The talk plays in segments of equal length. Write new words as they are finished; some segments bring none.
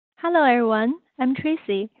Hello, everyone. I'm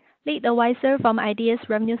Tracy, Lead Advisor from Ideas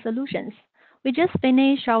Revenue Solutions. We just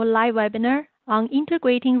finished our live webinar on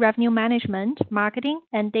integrating revenue management, marketing,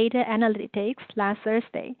 and data analytics last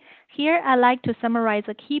Thursday. Here, I'd like to summarize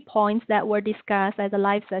the key points that were discussed at the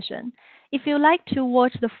live session. If you'd like to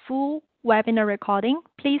watch the full webinar recording,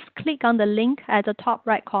 please click on the link at the top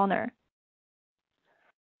right corner.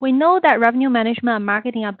 We know that revenue management and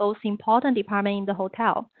marketing are both important departments in the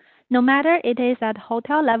hotel, no matter it is at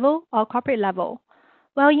hotel level or corporate level.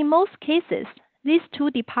 While in most cases, these two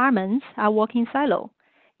departments are working silo.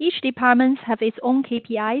 Each department has its own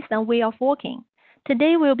KPIs and way of working.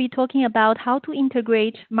 Today, we'll be talking about how to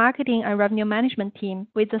integrate marketing and revenue management team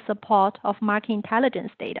with the support of market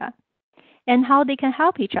intelligence data, and how they can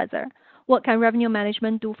help each other. What can revenue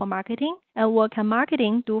management do for marketing, and what can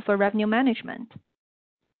marketing do for revenue management?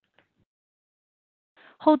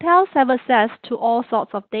 Hotels have access to all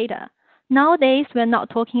sorts of data. Nowadays, we're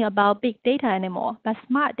not talking about big data anymore, but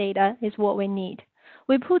smart data is what we need.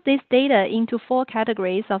 We put this data into 4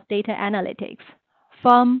 categories of data analytics,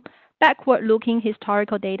 from backward-looking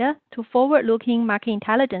historical data to forward-looking market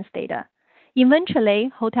intelligence data.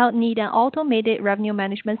 Eventually, hotels need an automated revenue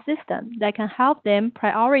management system that can help them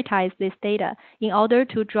prioritize this data in order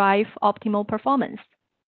to drive optimal performance.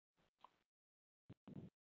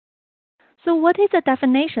 So what is the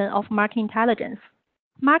definition of market intelligence?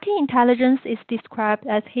 Market intelligence is described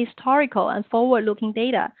as historical and forward-looking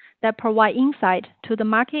data that provide insight to the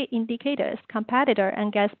market indicators, competitor,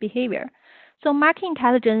 and guest behavior. So market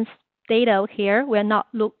intelligence data here, we're not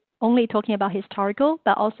only talking about historical,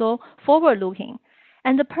 but also forward-looking.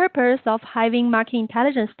 And the purpose of having market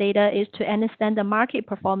intelligence data is to understand the market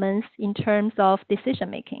performance in terms of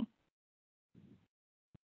decision-making.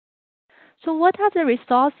 So what are the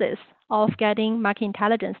resources of getting market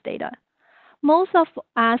intelligence data? Most of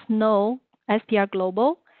us know STR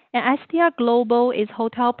Global, and STR Global is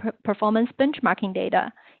hotel performance benchmarking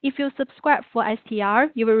data. If you subscribe for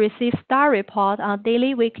STR, you will receive star report on a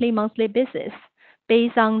daily, weekly, monthly basis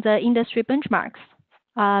based on the industry benchmarks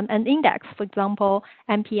and index, for example,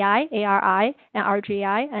 MPI, ARI, and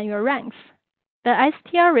RGI, and your ranks. The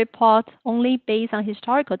STR report only based on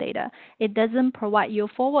historical data. It doesn't provide you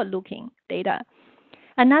forward-looking data.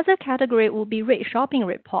 Another category would be rate shopping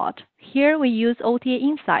report. Here we use OTA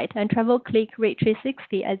Insight and TravelClick Rate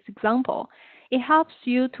 360 as example. It helps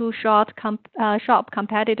you to shop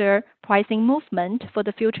competitor pricing movement for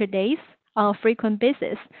the future days on a frequent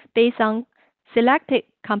basis based on selected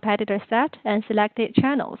competitor set and selected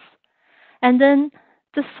channels. And then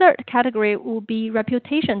the third category will be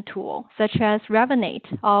reputation tool, such as Revenate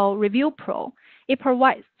or Review Pro. It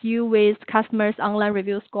provides you with customers' online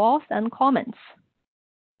review scores and comments.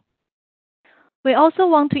 We also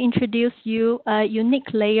want to introduce you a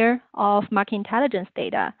unique layer of market intelligence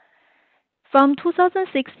data. From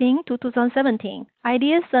 2016 to 2017,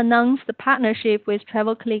 Ideas announced the partnership with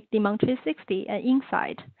TravelClick Demand 360 and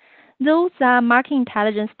Insight. Those are market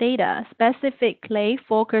intelligence data specifically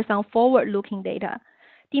focused on forward-looking data.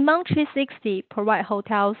 Demand 360 provides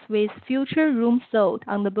hotels with future rooms sold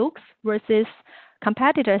on the books versus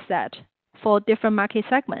competitor set for different market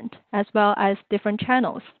segments as well as different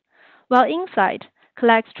channels, while Insight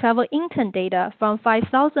collects travel intent data from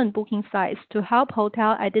 5,000 booking sites to help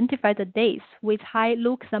hotels identify the dates with high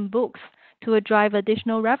looks and books to drive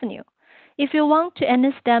additional revenue. If you want to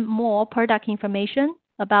understand more product information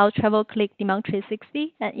about TravelClick Demand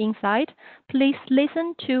 360 and Insight, please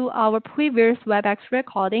listen to our previous WebEx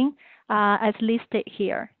recording as listed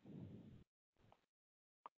here.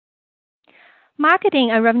 Marketing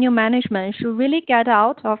and revenue management should really get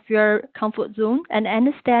out of your comfort zone and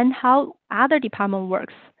understand how other department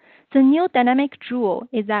works. The new dynamic jewel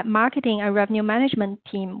is that marketing and revenue management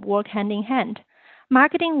team work hand in hand.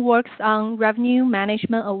 Marketing works on revenue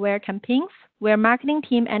management aware campaigns where marketing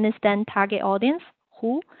team understand target audience,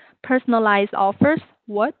 who, personalized offers,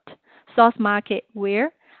 what, source market,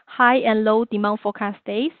 where, high and low demand forecast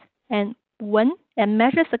days, and when, and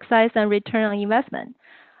measure success and return on investment.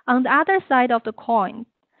 On the other side of the coin,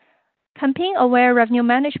 campaign-aware revenue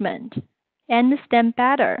management understand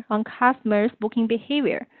better on customers' booking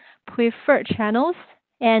behavior, preferred channels,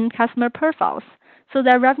 and customer profiles, so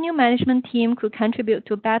that revenue management team could contribute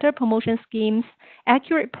to better promotion schemes,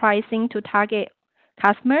 accurate pricing to target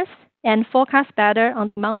customers, and forecast better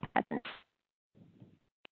on demand patterns.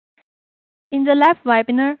 In the live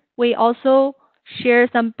webinar, we also share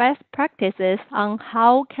some best practices on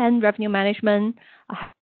how can revenue management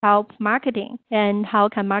help marketing and how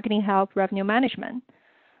can marketing help revenue management.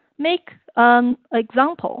 Make an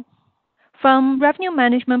example. From revenue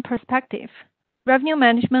management perspective, Revenue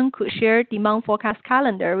management could share demand forecast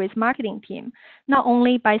calendar with marketing team, not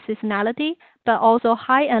only by seasonality, but also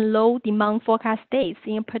high and low demand forecast dates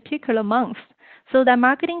in a particular month, so that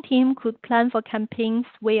marketing team could plan for campaigns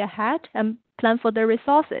way ahead and plan for their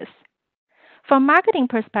resources. From marketing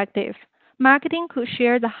perspective, marketing could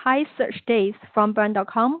share the high search days from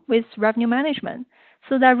brand.com with revenue management,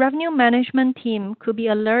 so that revenue management team could be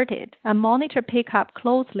alerted and monitor pickup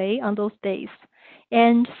closely on those days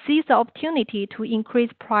and seize the opportunity to increase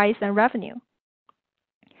price and revenue.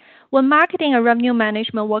 When marketing and revenue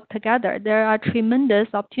management work together, there are tremendous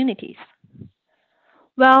opportunities.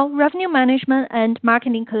 Well, revenue management and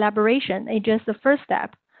marketing collaboration is just the first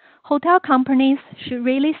step. Hotel companies should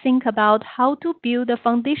really think about how to build the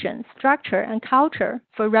foundation, structure, and culture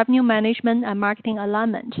for revenue management and marketing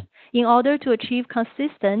alignment in order to achieve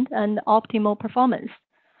consistent and optimal performance.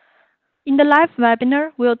 In the live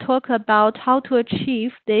webinar, we'll talk about how to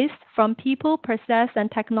achieve this from people, process,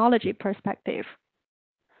 and technology perspective.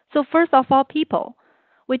 So first of all, people.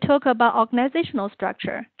 We talk about organizational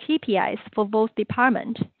structure, KPIs for both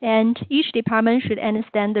departments, and each department should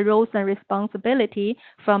understand the roles and responsibility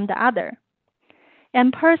from the other.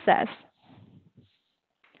 And process.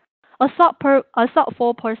 A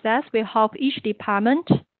thoughtful process will help each department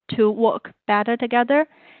to work better together,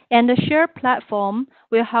 and the shared platform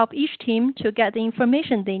will help each team to get the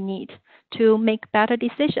information they need to make better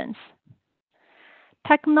decisions.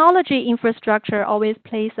 Technology infrastructure always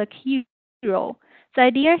plays a key role. The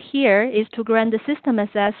idea here is to grant the system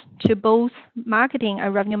access to both marketing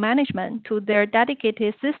and revenue management to their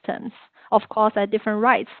dedicated systems, of course at different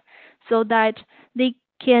rates, so that they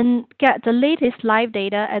can get the latest live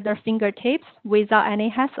data at their fingertips without any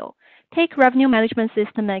hassle. Take revenue management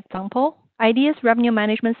system example. IDEA's revenue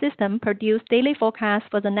management system produces daily forecasts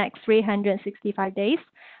for the next 365 days.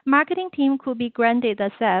 Marketing team could be granted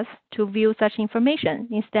access to view such information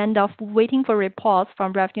instead of waiting for reports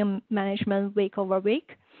from revenue management week over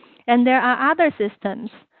week. And there are other systems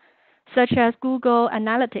such as Google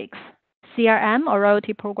Analytics, CRM or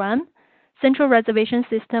loyalty program, central reservation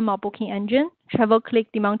system or booking engine, TravelClick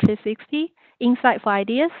Demand 360, Insight for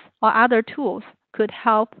Ideas, or other tools could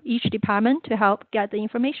help each department to help get the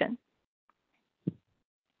information.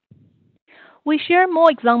 We share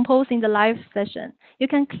more examples in the live session. You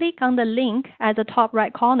can click on the link at the top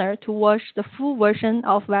right corner to watch the full version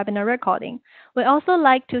of webinar recording. We also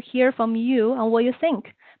like to hear from you on what you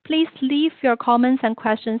think. Please leave your comments and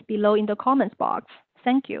questions below in the comments box.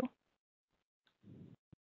 Thank you.